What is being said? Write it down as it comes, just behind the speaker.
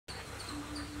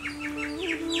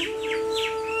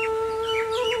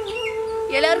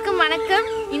எல்லாருக்கும் வணக்கம்.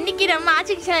 இன்னைக்கு நம்ம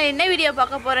ஆச்சி கிச்சன்ல என்ன வீடியோ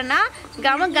பார்க்க போறோம்னா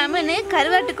கம கமன்னு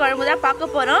கருவாட்டு குழம்பு தான் பார்க்க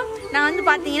போறோம். நான் வந்து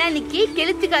பாத்தீங்கன்னா இன்னைக்கு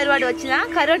கெளுத்தி கருவாடு வச்சு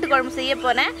தான் கருவாட்டு குழம்பு செய்ய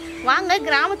போறேன். வாங்க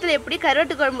கிராமத்துல எப்படி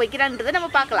கருவாட்டு குழம்பு வைக்கிறான்றதை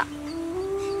நம்ம பார்க்கலாம்.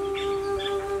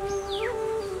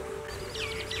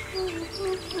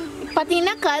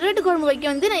 பாத்தீங்கன்னா கருவாட்டு குழம்பு வைக்க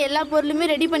வந்து நான் எல்லா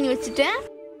பொருளுமே ரெடி பண்ணி வச்சுட்டேன்.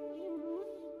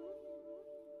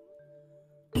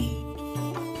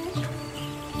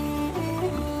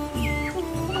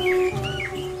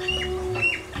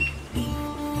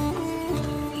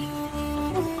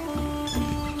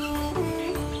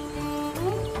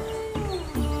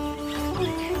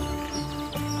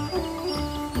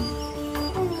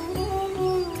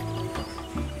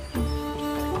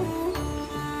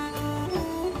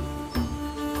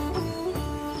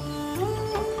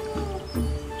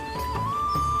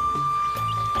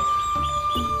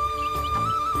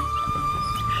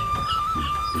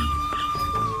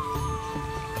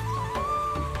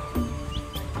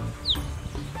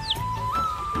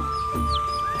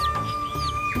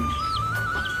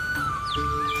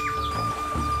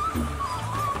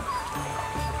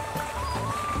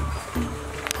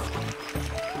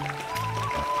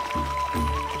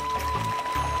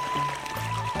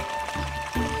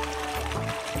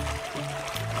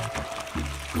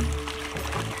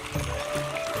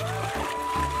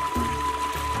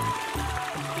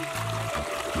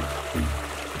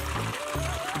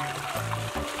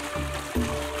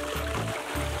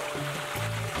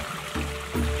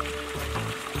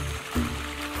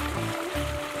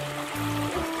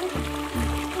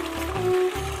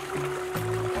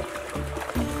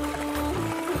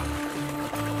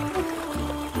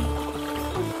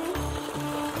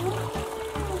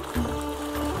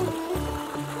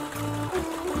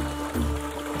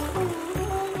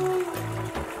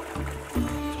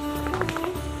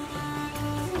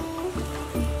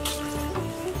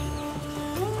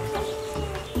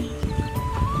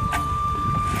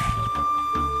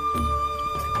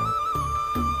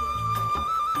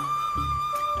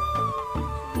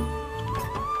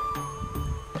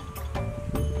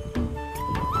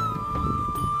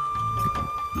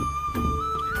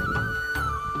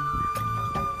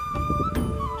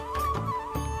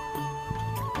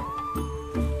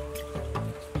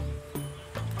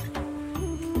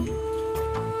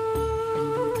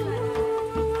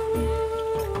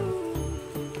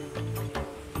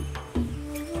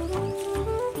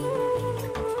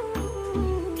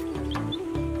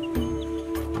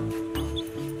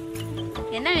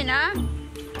 என்ன வேணா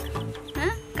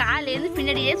காலையிலேருந்து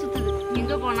பின்னாடியே சுற்றுது.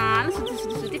 எங்கே போனாலும் சுற்றி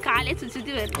சுற்றி சுற்றி காலையே சுற்றி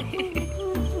சுற்றி வருது.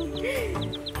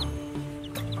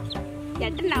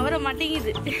 எட்ட நவர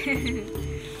மாட்டேங்குது.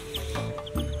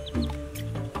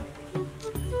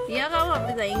 யோகாவும்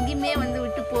அப்படிதான், எங்கேயுமே வந்து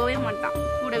விட்டு போகவே மாட்டான்,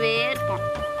 கூடவே இருப்பான்.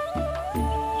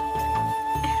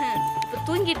 இப்போ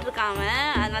தூங்கிட்டு இருக்கான்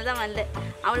அவன், அதனால தான் வரல.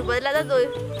 அவனுக்கு பதிலாக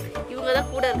தான் இவங்க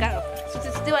தான் கூட இருக்காங்க. சுற்றி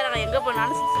சுற்றி வராங்க, எங்கே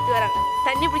போனாலும் சுற்றி சுற்றி வராங்க.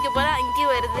 தண்ணி பிடிக்க போனால்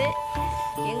அங்கேயும் வருது,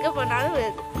 எங்கே போனாலும்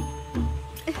வருது.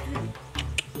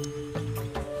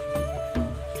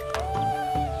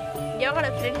 யோகாவோட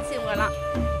ஃப்ரெண்ட்ஸ் இவங்கெல்லாம்.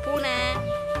 பூனை,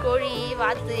 கோழி,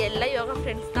 வாத்து எல்லாம் யோகா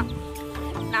ஃப்ரெண்ட்ஸ் தான்.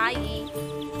 நாய்,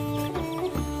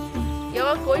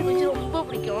 யோகா கோழி குஞ்சு ரொம்ப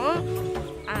பிடிக்கும்.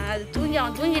 அது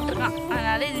அவன் தூங்கிட்டு இருக்கான்,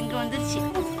 அதனால இது இங்கே வந்துருச்சு.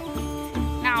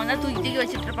 நான் அவன் தான் தூக்கி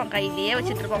வச்சுட்டு இருப்பான், கையிலேயே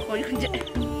வச்சுட்டு இருப்பான் கோழி குஞ்சு.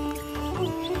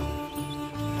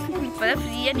 இப்போதான்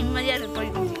ஃப்ரீயாக நிம்மதியாக இருக்கு கோழி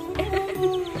குஞ்சு.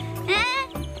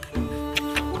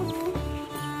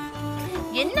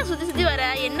 என்ன சுற்றி சுற்றி வர?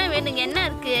 என்ன வேணுங்க? என்ன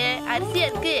இருக்கு? அரிசியா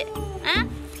இருக்கு?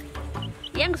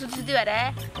 ஏங்க சுற்றி சுற்றி வர?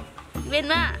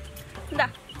 வேணுமா? இந்தா.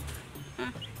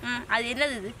 அது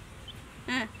என்னது இது?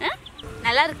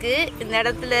 நல்லா இருக்கு. இந்த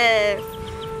இடத்துல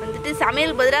வந்துட்டு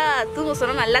சமையல் பதிலாக தூங்க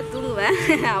சொன்னால் நல்லா தூங்குவேன்.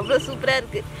 அவ்வளோ சூப்பராக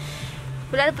இருக்குது.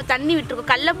 ஃபுல்லாக இப்போ தண்ணி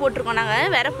விட்டுருக்கோம், கல்லை போட்டிருக்கோம்,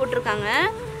 நாங்கள் வேற போட்டிருக்காங்க.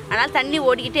 அதனால் தண்ணி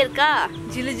ஓடிக்கிட்டே இருக்கா,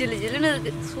 ஜிலு ஜிலு ஜிலுன்னு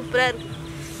இருக்குது, சூப்பராக இருக்குது.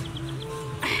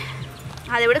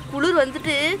 அதை விட குளிர்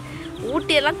வந்துட்டு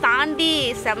ஊட்டியெல்லாம் தாண்டி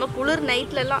செம குளிர்.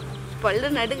 நைட்லலாம் பல்லு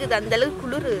நடுங்குது, அந்தளவுக்கு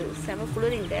குளிர், செம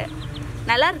குளிர் இங்கே.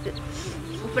 நல்லாயிருக்கு.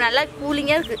 இப்போ நல்லா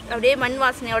கூலிங்காக இருக்குது, அப்படியே மண்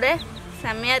வாசனையோட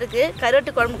செம்மையாக இருக்குது.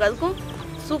 கருவாட்டு குழம்புக்கு அதுக்கும்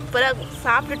சூப்பராக இருக்கும்.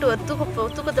 சாப்பிட்டுட்டு ஒரு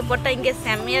தூக்கத்தை போட்டால் இங்கே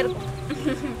செம்மையாக இருக்கும்.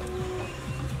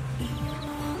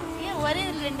 ஏன் ஒரே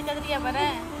இதில் 2 கதிரியா பாரு,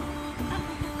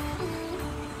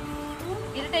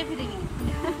 இரு டைப் இருக்கு.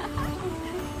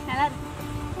 நல்லா இருக்கு.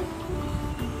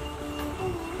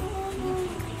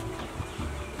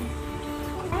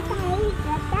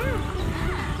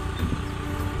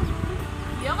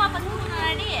 யோகா பண்ணி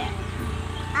முன்னாடி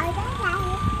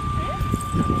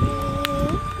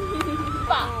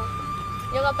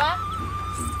yoga pa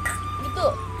gitu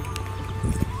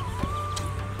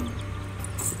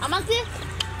அம்மாக்கு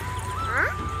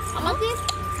அம்மாக்கு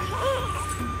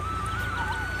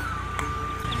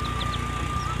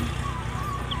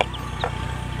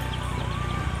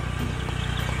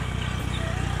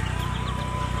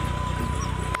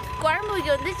குழம்பு வைக்க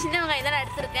வந்து சின்ன வெங்காயம் தான் நான்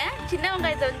எடுத்திருக்கேன். சின்ன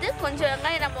வெங்காயத்தை வந்து கொஞ்சம்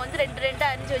வெங்காயம் நம்ம வந்து ரெண்டு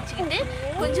அரிஞ்சு வச்சுக்கிட்டு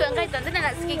கொஞ்சம் வெங்காயத்தை வந்து நான்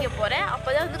நசுக்கிக்க போகிறேன். அப்போ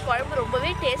தான் வந்து குழம்பு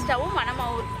ரொம்பவே டேஸ்ட்டாகவும்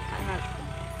மணமாகவும் இருக்கும். அதனால்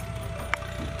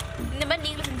இந்த மாதிரி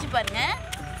நீங்களும் செஞ்சு பாருங்கள்.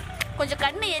 கொஞ்சம்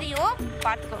கண்ணு எரியும்,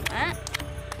 பார்த்துக்கோங்க.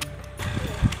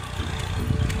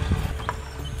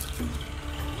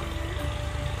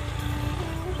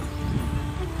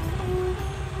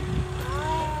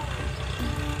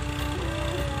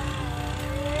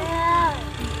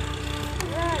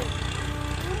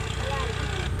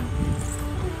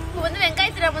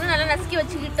 வெங்காயத்தை நம்ம வந்து நல்லா நசுக்கி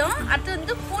வச்சுக்கிட்டோம். அடுத்து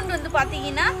வந்து பூண்டு வந்து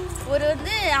பார்த்தீங்கன்னா ஒரு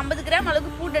வந்து 50 கிராம்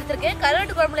அளவுக்கு பூண்டு எடுத்திருக்கேன்.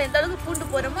 கருவாட்டு குழம்புல எந்த அளவுக்கு பூண்டு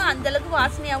போடுறோமோ அந்த அளவுக்கு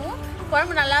வாசனையாகவும்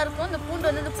குழம்பு நல்லாயிருக்கும். இந்த பூண்டு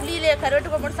வந்து இந்த புளியில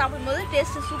கருவாட்டு குழம்பு சாப்பிடும்போது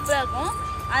டேஸ்ட்டு சூப்பராக இருக்கும்.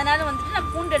 அதனால வந்துட்டு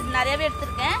நான் பூண்டு நிறையாவே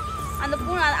எடுத்திருக்கேன். அந்த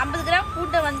 50 கிராம்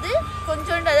பூண்டை வந்து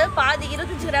கொஞ்சோண்டு, அதாவது பாதி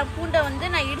 25 கிராம் பூண்டை வந்து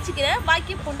நான் இடிச்சுக்கிறேன்.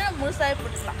 பாக்கி பூண்டை முழுசாகவே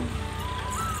போட்டுக்கலாம்.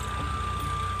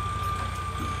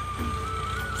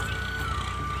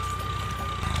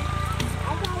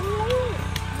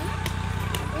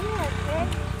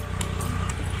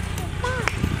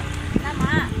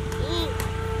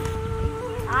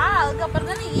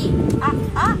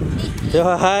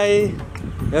 ஹாய்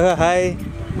ஹாய்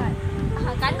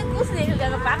கண்ணு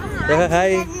கூசுனீங்க பாக்க.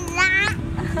 ஹாய்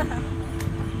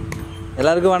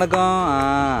எல்லாருக்கும் வணக்கம்.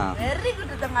 வெரி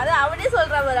குட் தங்க. அது அவனே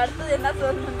சொல்றா பாரு. அடுத்து என்ன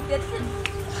சொல்லணும் தெரிஞ்சு.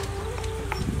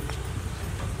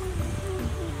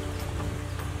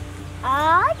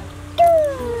 ஆச்சு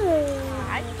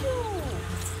ஆச்சு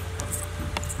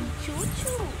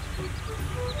சூச்சு.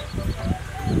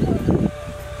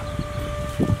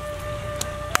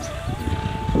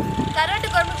 கருவாட்டு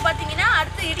குழம்புக்கு பார்த்தீங்கன்னா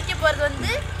அடுத்து இடிக்க போகிறது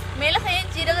வந்து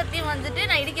மிளகையும் சீரகத்தையும் வந்துட்டு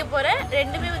நான் இடிக்க போகிறேன்.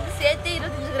 ரெண்டுமே வந்து சேர்த்து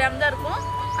 25 கிராம் தான் இருக்கும்.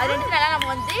 அது ரெண்டு நல்லா நம்ம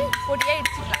வந்து பொடியாக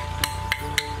இடிச்சுக்கலாம்.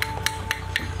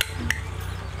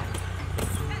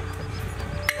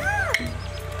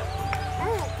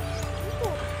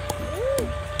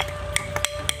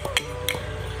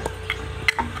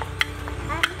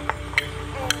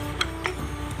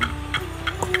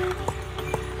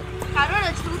 கருவாடு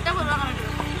வச்சுட்டு விட்டா போடுவாங்க.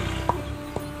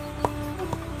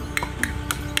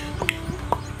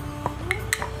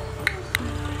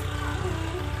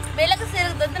 மிளகு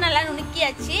சீரகத்தை வந்து நல்லா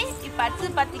நுணுக்கியாச்சு. இப்போ அடுத்தது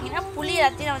பார்த்தீங்கன்னா புளி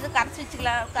எல்லாத்தையும் நான் வந்து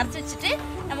கரைச்சி வச்சுட்டு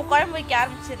நம்ம குழம்பு வைக்க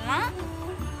ஆரம்பிச்சிடலாம்.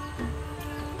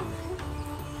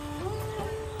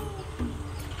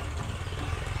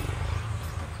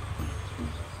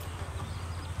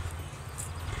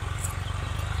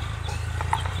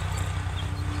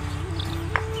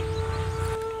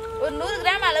 ஒரு 100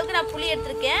 கிராம் அளவுக்கு நான் புளி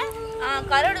எடுத்திருக்கேன்.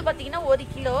 கருவாடு பார்த்தீங்கன்னா 1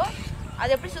 கிலோ.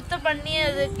 அது எப்படி சுத்தம் பண்ணி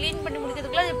அது க்ளீன் பண்ணி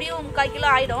முடிக்கிறதுக்குள்ள அது எப்படியும் 3/4 கிலோ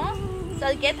ஆகிடும். ஸோ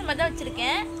அதுக்கேற்ற மாதிரி தான்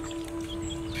வச்சுருக்கேன்.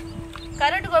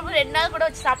 கருவாட்டு குழம்பு 2 நாள் கூட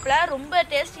வச்சு சாப்பிடலாம். ரொம்ப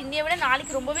டேஸ்ட் இன்னையை விட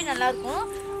நாளைக்கு ரொம்பவே நல்லாயிருக்கும்.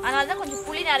 அதனால தான் கொஞ்சம்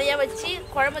புளி நிறையா வச்சு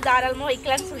குழம்பு தாராளமாக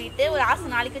வைக்கலான்னு சொல்லிட்டு ஒரு ஆசை.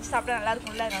 நாளைக்கு வச்சு சாப்பிட நல்லா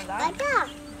இருக்கும்ல, அதனால தான்.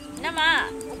 என்னம்மா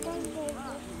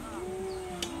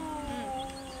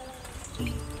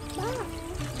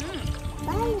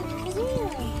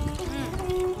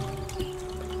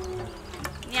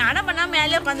நீ அடை பண்ணா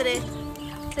மேலே உட்காந்துரு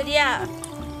சரியா?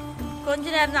 கொஞ்ச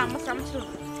நேரம் தான் அம்மா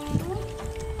சமைச்சிடுவோம்.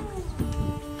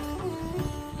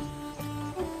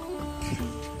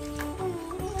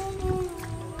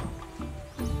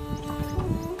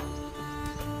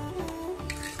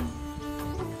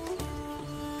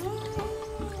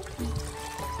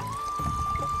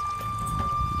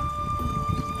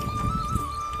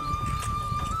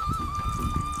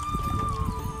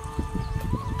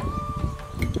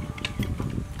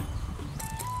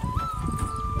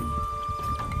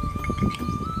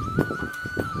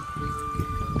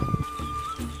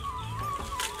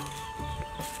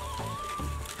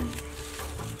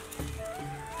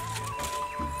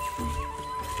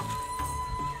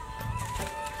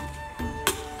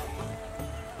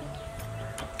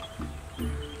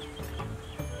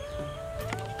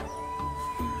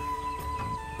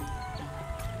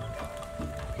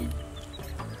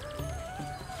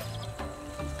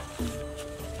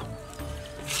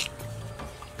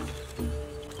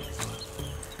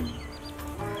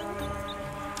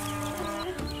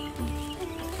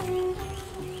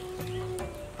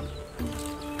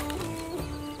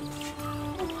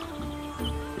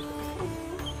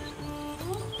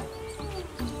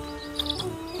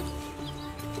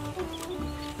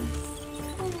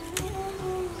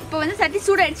 இப்போ வந்து சட்டி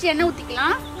சூடாயிடுச்சு. எண்ணெய்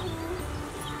ஊற்றிக்கலாம்.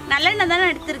 நல்லெண்ணெய் தானே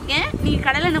எடுத்திருக்கேன். நீங்கள்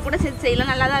கடலெண்ணெய் கூட சேர்த்து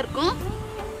செய்யலாம், நல்லா தான் இருக்கும்.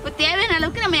 இப்போ தேவையான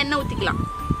அளவுக்கு நம்ம எண்ணெய் ஊற்றிக்கலாம்.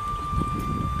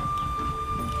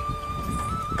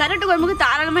 கருவாட்டு குழம்புக்கு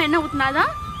தாராளமாக எண்ணெய்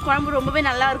ஊற்றினாதான் குழம்பு ரொம்பவே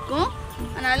நல்லா இருக்கும்.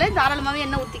 அதனால தாராளமாகவே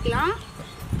எண்ணெய் ஊற்றிக்கலாம்.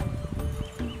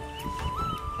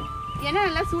 எண்ணெய்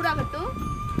நல்லா சூடாகட்டும்.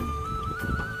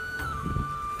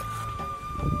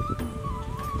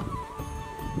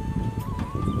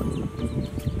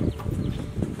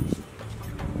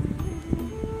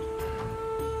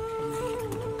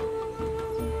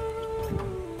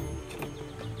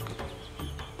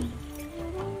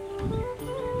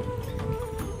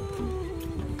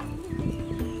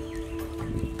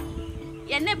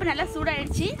 எண்ணெய் இப்போ நல்லா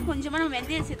சூடாயிடுச்சு. கொஞ்சமாக நம்ம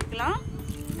வெந்தயம் சேர்த்துக்கலாம்.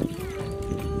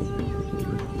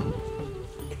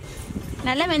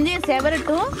 நல்லா வெந்தயம்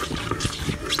செவரட்டும்.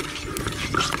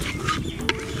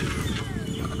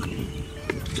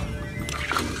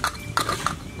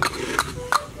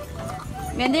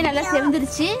 வெந்தயம் நல்லா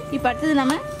செவந்துருச்சு. இப்போ அடுத்தது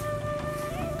நம்ம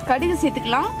கடுகு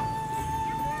சேர்த்துக்கலாம்.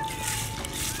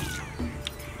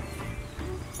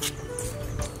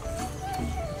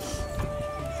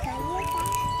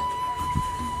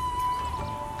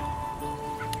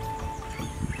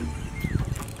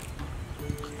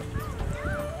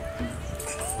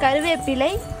 கருவேப்பிலை,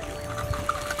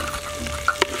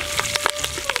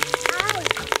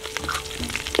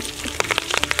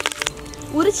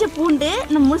 உரிச்ச பூண்டு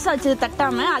நம்ம முழுசா வச்சது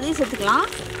தட்டாம அதையும் சேர்த்துக்கலாம்.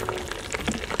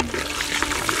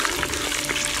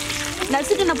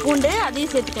 நசுக்கின பூண்டு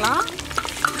அதையும் சேர்த்துக்கலாம்.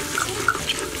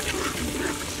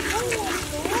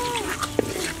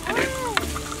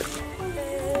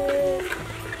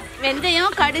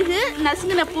 வெந்தயம், கடுகு,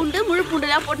 நசுங்கின பூண்டு, முழு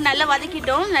பூண்டுலாம் போட்டு நல்லா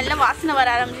வதக்கிட்டோம். நல்லா வாசனை வர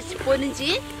ஆரம்பிச்சிச்சு,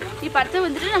 பொரிஞ்சு. இப்போ அடுத்து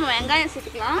வந்துட்டு நம்ம வெங்காயம்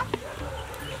சேர்த்துக்கலாம்.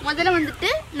 முதல்ல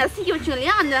வந்துட்டு நசுக்கி வச்சோம்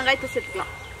இல்லையா, அந்த வெங்காயத்தை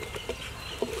சேர்த்துக்கலாம்.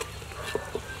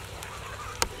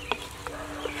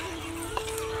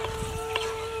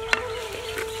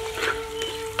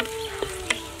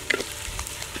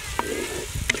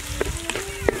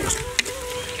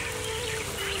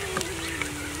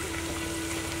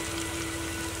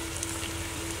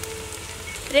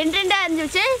 ரெண்டு ரெண்டா அரிஞ்சு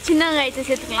வச்சு சின்ன வெங்காயத்தை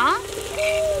சேர்த்துக்கலாம்.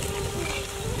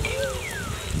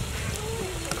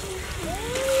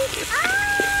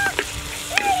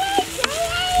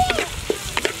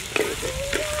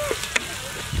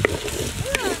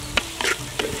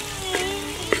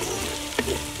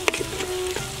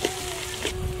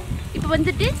 இப்போ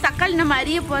வந்துட்டு தக்காளி நம்ம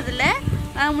அரிய போதில்ல.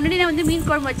 முன்னாடி நான் வந்து மீன்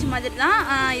குழம்பு வச்ச மாதிரி தான்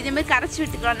இதேமாதிரி கரைச்சி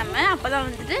விட்டுக்கலாம் நம்ம. அப்போ தான்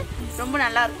வந்துட்டு ரொம்ப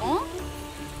நல்லாயிருக்கும்.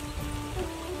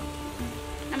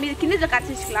 நம்ம இது கிண்ணத்தில்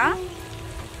கரைச்சி வச்சுக்கலாம்.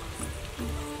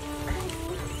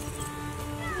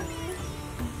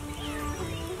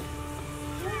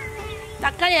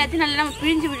 தக்காளி எல்லாத்தையும் நல்லா நம்ம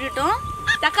பிழிஞ்சு விட்டுட்டோம்.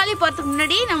 தக்காளி போகிறதுக்கு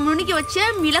முன்னாடி நம்ம நுணுக்கி வச்ச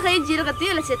மிளகாய்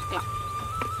ஜீரகத்தையும் இதில் சேர்த்துக்கலாம்.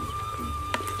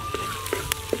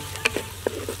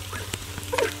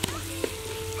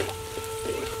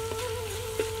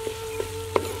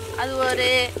 அது ஒரு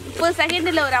 30 செகண்ட்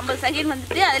இல்லை ஒரு 50 செகண்ட்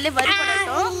வந்துட்டு அதில்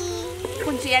வறுபடட்டும்.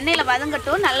 கொஞ்சம் எண்ணெயில்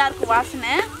வதங்கட்டும். நல்லாயிருக்கும்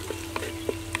வாசனை.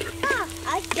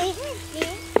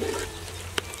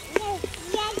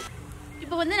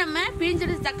 இப்போ வந்து நம்ம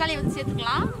பிழிஞ்செடுத்து தக்காளி வந்து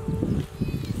சேர்த்துக்கலாம்.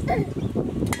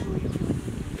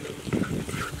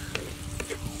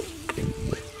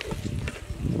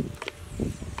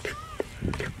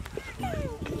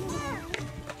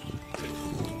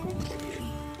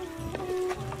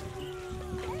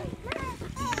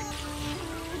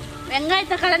 வெங்காய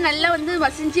தக்காளி நல்லா வந்து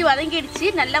வசிஞ்சு வதங்கிடுச்சு.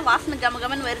 நல்லா வாசனை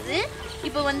கமகமன்னு வருது.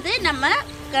 இப்போ வந்து நம்ம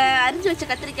அரிஞ்சு வச்ச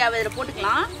கத்திரிக்காய் இதில்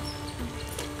போட்டுக்கலாம்.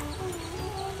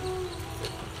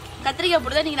 கத்திரிக்காய்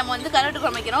போட்டு தான் நீங்கள் நம்ம வந்து கருவாட்டு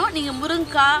குழம்பு வைக்கிறோம். நீங்கள்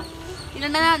முருங்கைக்காய்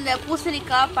இல்லைன்னா அந்த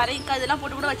பூசணிக்காய், பறைக்காய் இதெல்லாம்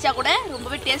போட்டு கூட வச்சா கூட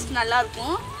ரொம்பவே டேஸ்ட்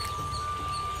நல்லாயிருக்கும்.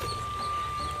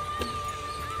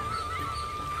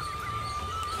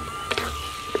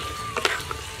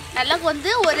 நல்லா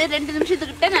வந்து ஒரு 2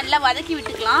 நிமிஷத்துக்கிட்ட நல்லா வதக்கி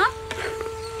விட்டுக்கலாம்.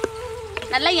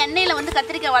 நல்லா எண்ணெயில் வந்து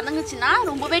கத்திரிக்காய் வதங்குச்சுன்னா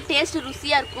ரொம்பவே டேஸ்ட்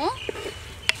ருசியாக இருக்கும்.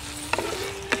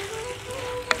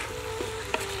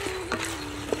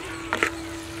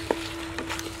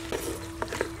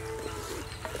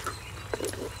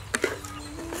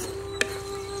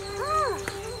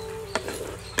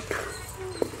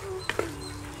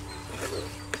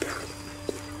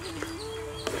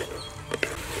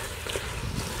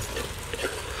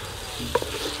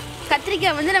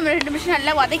 கத்திரிக்காய் வந்து நம்ம 2 நிமிஷம்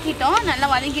நல்லா வதக்கிட்டோம். நல்லா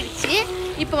வதங்கிடுச்சு.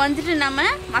 இப்போ வந்துட்டு நம்ம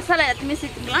மசாலா எல்லாத்தையுமே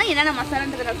சேர்த்துக்கலாம். என்னென்ன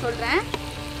மசாலான்றதை நான் சொல்கிறேன்.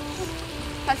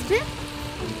 ஃபஸ்ட்டு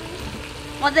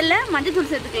முதல்ல மஞ்சள் தூள்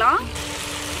சேர்த்துக்கலாம்.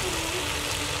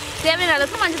 தேவையான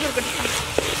அளவுக்கு மஞ்சள் தூள் கட்டிக்கலாம்.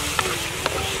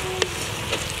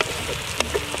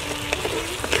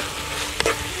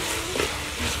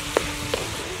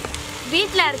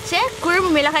 வீட்டில் அரைச்ச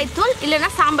குழம்பு மிளகாய் தூள்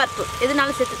இல்லைன்னா சாம்பார் தூள்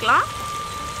எதுனாலும் சேர்த்துக்கலாம்.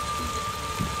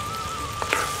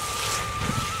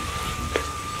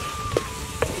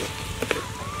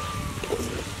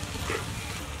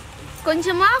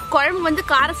 கொஞ்சமாக குழம்பு வந்து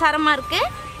காரசாரமாக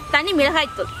இருக்குது. தனி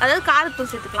மிளகாய்த்தூள், அதாவது காரத்தூள்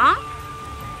சேர்த்துக்கலாம்.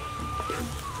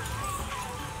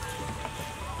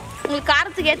 உங்களுக்கு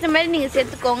காரத்துக்கு ஏற்ற மாதிரி நீங்கள்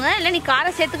சேர்த்துக்கோங்க. இல்லை நீ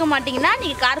காரம் சேர்த்துக்க மாட்டிங்கன்னா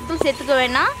நீங்கள் காரத்தூள் சேர்த்துக்க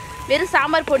வேணாம். வெறும்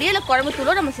சாம்பார் பொடியோ இல்லை குழம்பு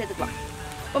தூளோ நம்ம சேர்த்துக்கலாம்.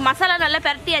 இப்போ மசாலா நல்லா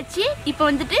பரட்டியாச்சு. இப்போ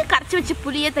வந்துட்டு கரைச்சி வச்ச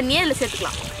புளியை தண்ணியை இதில்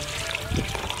சேர்த்துக்கலாம்.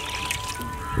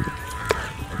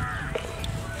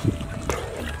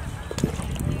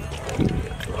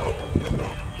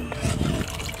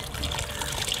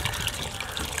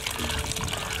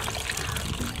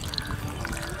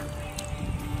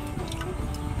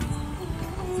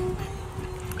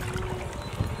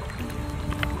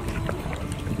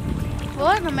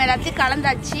 நம்ம எல்லாத்தையும்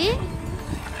கலந்தாச்சு.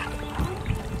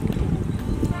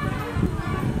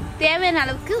 தேவையான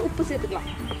அளவுக்கு உப்பு சேர்த்துக்கலாம்.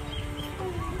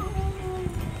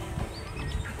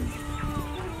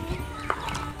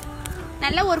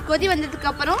 நல்லா ஒரு கொதி வந்ததுக்கு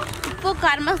அப்புறம் உப்பு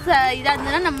காரமா இதாக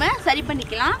இருந்ததுன்னா நம்ம சரி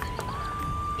பண்ணிக்கலாம்.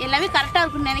 எல்லாமே கரெக்டாக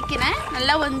இருக்குன்னு நினைக்கிறேன்.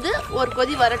 நல்லா வந்து ஒரு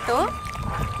கொதி வரட்டும்.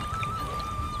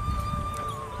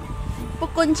 இப்போ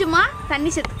கொஞ்சமாக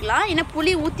தண்ணி சேர்த்துக்கலாம். ஏன்னா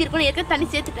புளி ஊற்றிருக்கணும், ஏற்கனவே தண்ணி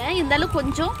சேர்த்துட்டேன். இருந்தாலும்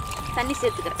கொஞ்சம் தண்ணி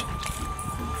சேர்த்துக்கிறேன்.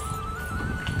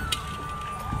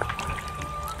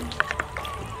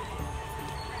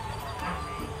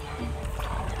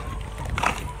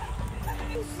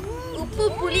 உப்பு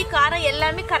புளி காரம்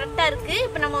எல்லாமே கரெக்டாக இருக்குது.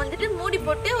 இப்போ நம்ம வந்துட்டு மூடி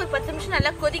போட்டு ஒரு 10 நிமிஷம்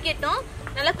நல்லா கொதிக்கட்டும்.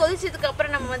 நல்லா கொதிச்சதுக்கு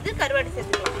அப்புறம் நம்ம வந்து கருவாடு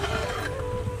சேர்த்துக்கலாம்.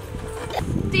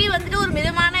 தீ வந்துட்டு ஒரு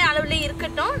மிதமான அளவுல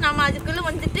இருக்கட்டும். நம்ம அதுக்குள்ள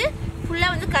வந்துட்டு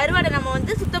ஃபுல்லாக வந்து கருவாடை நம்ம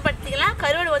வந்து சுத்தப்படுத்திக்கலாம்.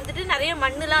 கருவாடு வந்துட்டு நிறைய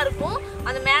மண்ணுலாம் இருக்கும்,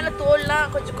 அந்த மேலே தோல்லாம்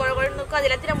கொஞ்சம் குழம்பு இருக்கும். அது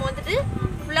எல்லாத்தையும் நம்ம வந்துட்டு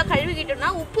ஃபுல்லாக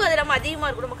கழுவிக்கிட்டோம்னா உப்பு அது நம்ம அதிகமாக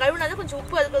இருக்கும். நம்ம கழுவினா கொஞ்சம்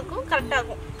உப்பு அதுக்கும் கரெக்டாக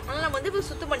இருக்கும். அதனால் நம்ம வந்து இப்போ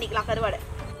சுத்தம் பண்ணிக்கலாம். கருவாடை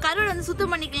வந்து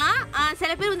சுத்தம் பண்ணிக்கலாம்.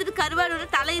 சில பேர் வந்துட்டு கருவாடோட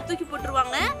தலையை தூக்கி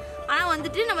போட்டுருவாங்க. ஆனால்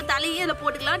வந்துட்டு நம்ம தலையே அதில்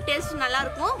போட்டுக்கலாம். டேஸ்ட்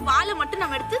நல்லாயிருக்கும். வாழை மட்டும்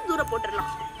நம்ம எடுத்து தூரம்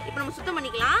போட்டுடலாம். இப்போ நம்ம சுத்தம்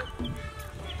பண்ணிக்கலாம்.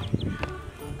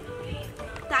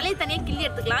 தலையை தனியாக கிள்ளி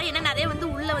எடுத்துக்கலாம். ஏன்னா நிறைய வந்து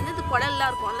உள்ள வந்து இது குடல்லாம்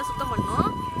இருக்கும், அதெல்லாம் சுத்தம் பண்ணணும்.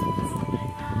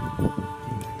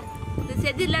 இந்த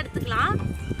செதிலாம் எடுத்துக்கலாம்.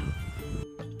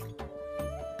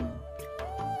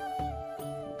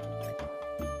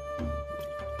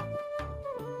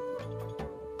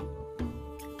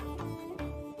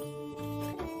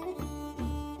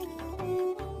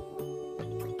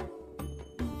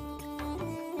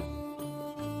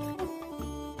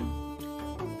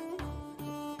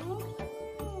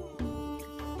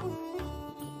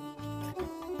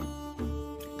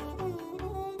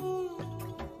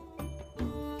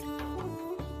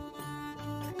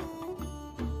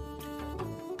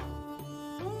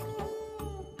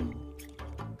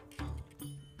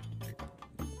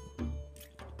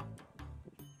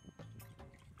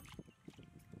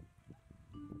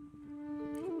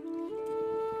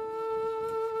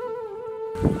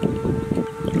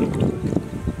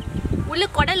 உள்ள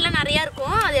குடல்லாம் நிறையா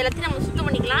இருக்கும், அது எல்லாத்தையும் நம்ம சுத்தம்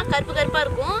பண்ணிக்கலாம். கருப்பு கருப்பாக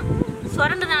இருக்கும்.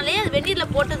 சுரண்டனாலே அது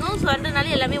வெந்நீரில் போட்டதும்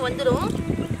சுரண்டனாலே எல்லாமே வந்துடும்.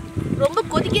 ரொம்ப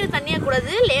கொதிக்கிற தண்ணியாக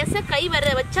கூடாது. லேசாக கை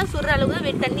வச்சா சுடுற அளவுக்கு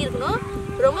தான் தண்ணி இருக்கணும்.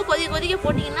 ரொம்ப கொதிக்க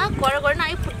போட்டிங்கன்னா குழ குழன்னு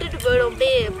ஆகி புட்டுட்டு போயிடும்.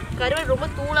 அப்படியே கருவாடு ரொம்ப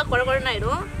தூளாக குழ குழன்னு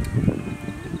ஆகிடும்.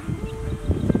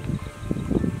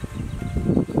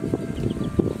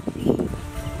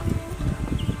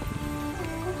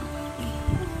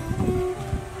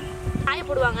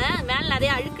 போடுவாங்க மேலே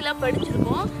நிறைய அழுக்கெல்லாம்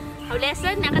படிச்சிருக்கும்.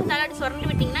 லேசாக நகத்தால் சுரண்டி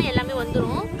விட்டிங்கன்னா எல்லாமே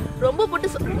வந்துடும். ரொம்ப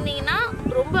போட்டு சுரண்டிங்கன்னா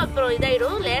ரொம்ப அப்புறம்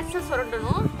இதாகிடும். லேசாக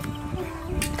சுரண்டணும்.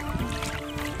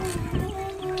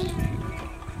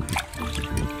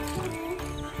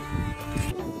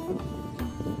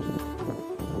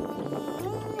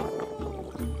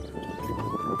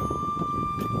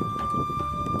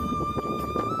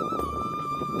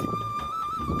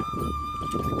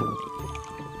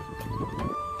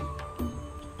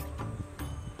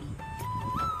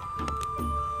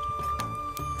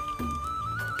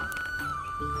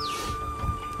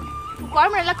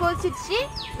 குழம்பு நல்லா கொதிச்சிடுச்சு.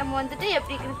 நம்ம வந்துட்டு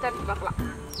எப்படி இருக்குன்னு தட்டு பார்க்கலாம்.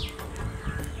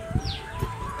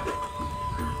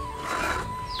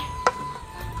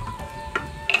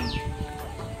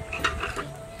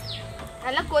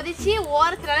 நல்லா கொதிச்சு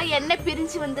ஓரத்துல எண்ணெய்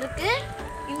பிரிஞ்சு வந்திருக்கு.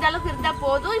 இந்த அளவுக்கு இருந்தா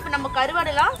போதும். இப்போ நம்ம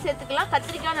கருவாடெல்லாம் சேர்த்துக்கலாம்.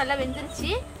 கத்திரிக்காய் நல்லா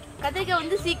வெந்துருச்சு. கத்திரிக்காய்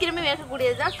வந்து சீக்கிரமே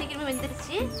வேகக்கூடியதுதான், சீக்கிரமே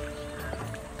வெந்துருச்சு.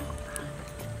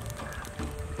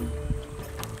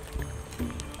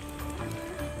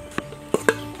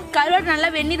 கருவாடு நல்லா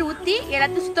வெந்நீர் ஊற்றி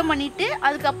எல்லாத்தையும் சுத்தம் பண்ணிட்டு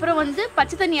அதுக்கப்புறம் வந்து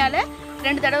பச்சை தண்ணியால்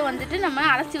 2 தடவை வந்துட்டு நம்ம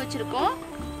அலசி வச்சுருக்கோம்.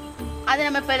 அதை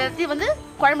நம்ம இப்போ எல்லாத்தையும் வந்து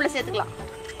குழம்புல சேர்த்துக்கலாம்.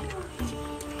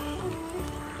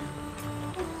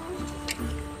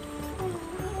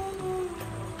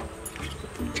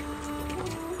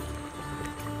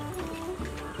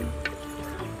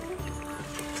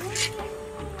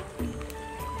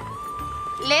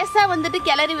 லேசாக வந்துட்டு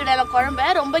கிளறி விடலாம் குழம்ப,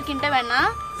 ரொம்ப கிண்ட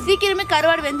வேணாம். சீக்கிரமே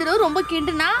கருவாடு வெந்துடும். ரொம்ப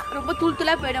கிண்டுனா ரொம்ப தூள்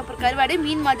தூளாக போயிடும். அப்புறம் கருவாடு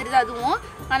மீன் மாதிரி தான் அதுவும்.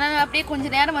 ஆனால் அப்படியே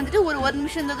கொஞ்சம் நேரம் வந்துட்டு ஒரு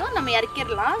நிமிஷம் இருந்ததும் நம்ம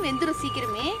இறக்கிடலாம், வெந்துடும்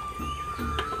சீக்கிரமே.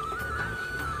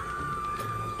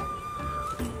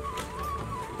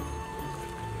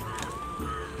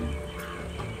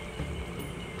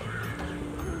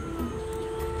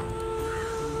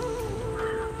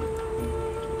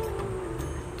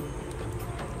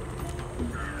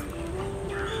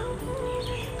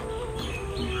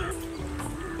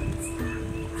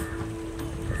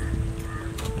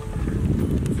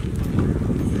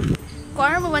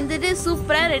 குழம்பு வந்துட்டு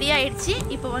சூப்பராக ரெடி ஆகிடுச்சு.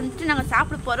 இப்போ வந்துட்டு நாங்கள்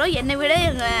சாப்பிட போகிறோம். என்னை விட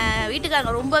எங்கள்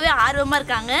வீட்டுக்காரங்க ரொம்பவே ஆர்வமாக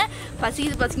இருக்காங்க.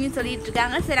 பசிக்குதுன்னு சொல்லிட்டு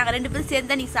இருக்காங்க. சரி, நாங்கள் 2 பேரும்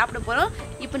சேர்ந்து தான் நீங்கள் சாப்பிட போகிறோம்.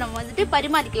 இப்போ நம்ம வந்துட்டு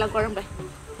பரிமாறிக்கலாம் குழம்பை.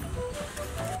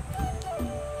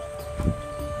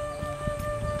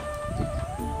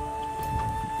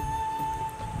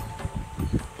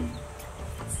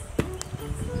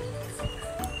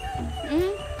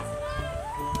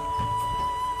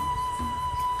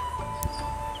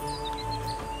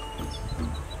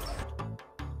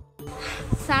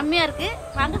 செம்மையாக இருக்குது,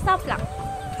 வாங்க சாப்பிடலாம்.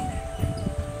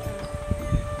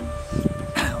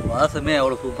 வாசமே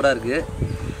அவ்வளோ சூப்பராக இருக்குது.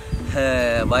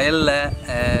 வயலில்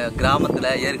கிராமத்தில்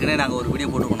ஏற்கனவே நாங்கள் ஒரு வீடியோ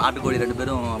போட்டிருக்கோம். நாட்டுக்கோழி 2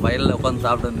 பேரும் வயலில் உட்காந்து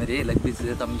சாப்பிட்றது மாரி, லெக்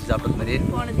பீஸு சமைச்சு சாப்பிட்றது மாரி.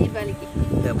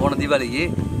 போன தீபாவளிக்கு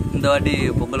இந்த வாட்டி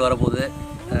பொங்கல் வரப்போகுது.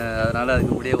 அதனால்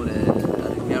அதுக்கு முடிய ஒரு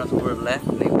அருமையான சூழலில்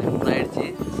இன்னைக்கு 3 ஆயிடுச்சு.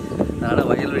 அதனால்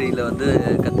வயல்வெளியில் வந்து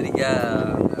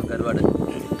கத்திரிக்காய் கருவாடு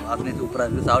வாசனை சூப்பராக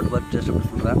இருக்குது. சாப்பிட்டு பார்த்து டேஸ்ட்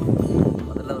பண்ணி சொல்கிறேன்.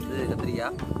 முதல்ல வந்து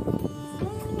கத்திரிக்காய்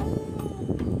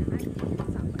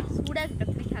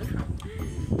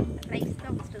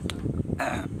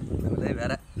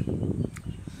வேற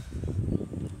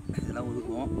இதெல்லாம்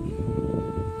ஒதுக்குவோம்.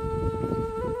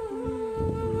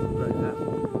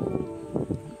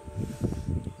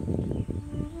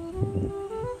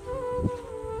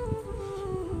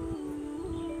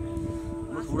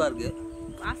 சூடா இருக்கு,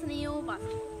 வாசனையும்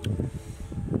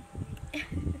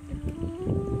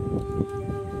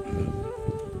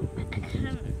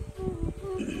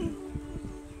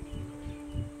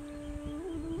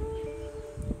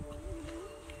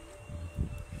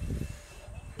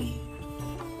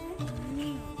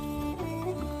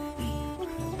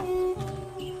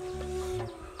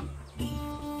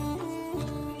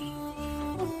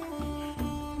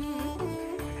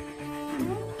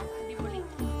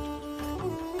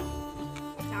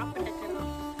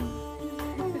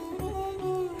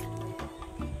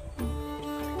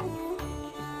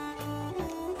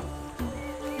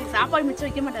சாப்பாடு மிச்சம்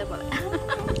வைக்க மாட்டார் போல.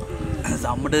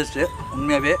 செம்ம டேஸ்ட்டு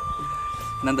உண்மையாகவே.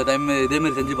 இந்த டைம்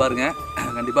இதேமாரி செஞ்சு பாருங்கள்,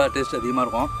 கண்டிப்பாக டேஸ்ட் அதிகமாக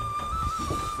இருக்கும்.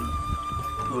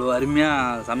 ஒரு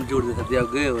அருமையாக சமைச்சு கொடுத்த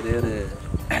சத்யாவுக்கு ஒரே ஒரு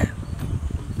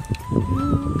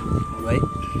வாய்.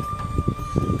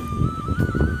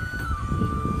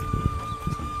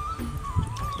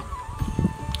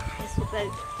 சூப்பராக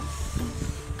இருக்குது.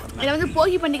 இதில் வந்து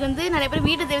போகி பண்டிகை வந்து நிறைய பேர்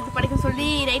வீட்டு தெய்வத்துக்கு படைக்க சொல்லி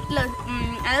நைட்டில்,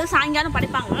 அதாவது சாயங்காலம்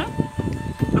படைப்பாங்க.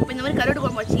 அப்போ இந்த மாதிரி கருவாடு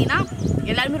குழம்பு வச்சிங்கன்னா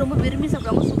எல்லாருமே ரொம்ப விரும்பி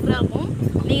சாப்பிடுவாங்க, சூப்பராக இருக்கும்.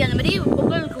 நீங்கள் அந்த மாதிரி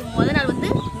பொங்கலுக்கு முதல் நாள் வந்து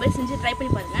இந்த மாதிரி செஞ்சு ட்ரை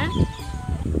பண்ணி பாருங்கள்.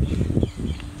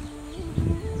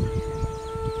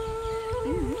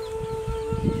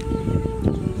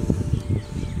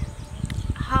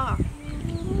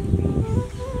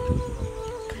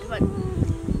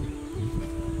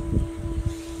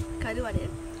 கருவாடு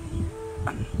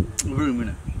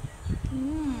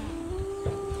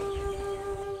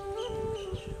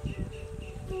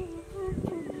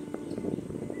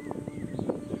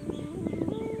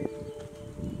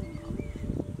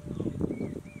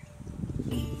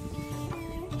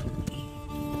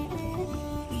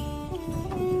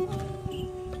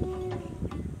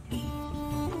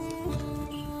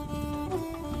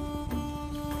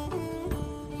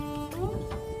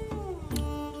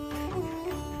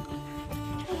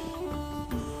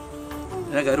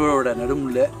மீன் கருவாடோட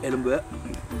நடுமுள்ள எலும்பு.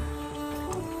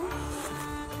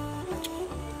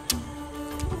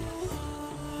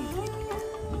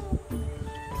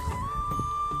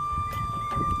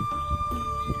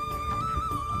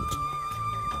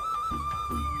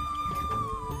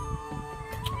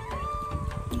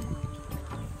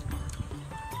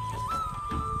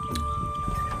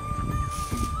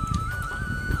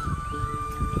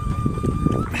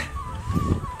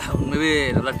 உண்மையே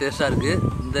நல்லா டேஸ்ட்டாக இருக்குது.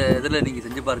 இந்த இதில் நீங்கள்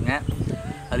செஞ்சு பாருங்கள்,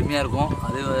 அருமையாக இருக்கும்.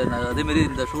 அதேமாரி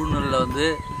இந்த சூழ்நிலையில் வந்து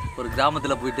ஒரு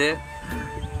கிராமத்தில் போயிட்டு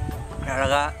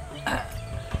அழகாக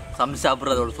சமைச்சு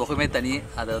சாப்பிட்றதோட சுகமே தனி.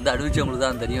 அதை வந்து அனுபவிச்சவங்களுக்கு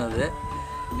தான் தெரியும். அது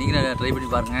நீங்களும் ட்ரை பண்ணி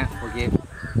பாருங்கள். ஓகே,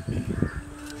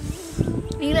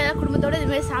 நீங்களும் குடும்பத்தோடு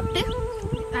இதுமாதிரி சாப்பிட்டு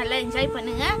நல்லா என்ஜாய்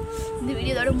பண்ணுங்கள். இந்த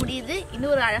வீடியோ இதோட முடியுது. இன்னும்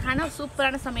ஒரு அழகான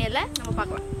சூப்பரான சமையலை நம்ம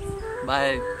பார்க்கலாம்.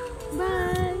 பாய்.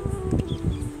 பாய்.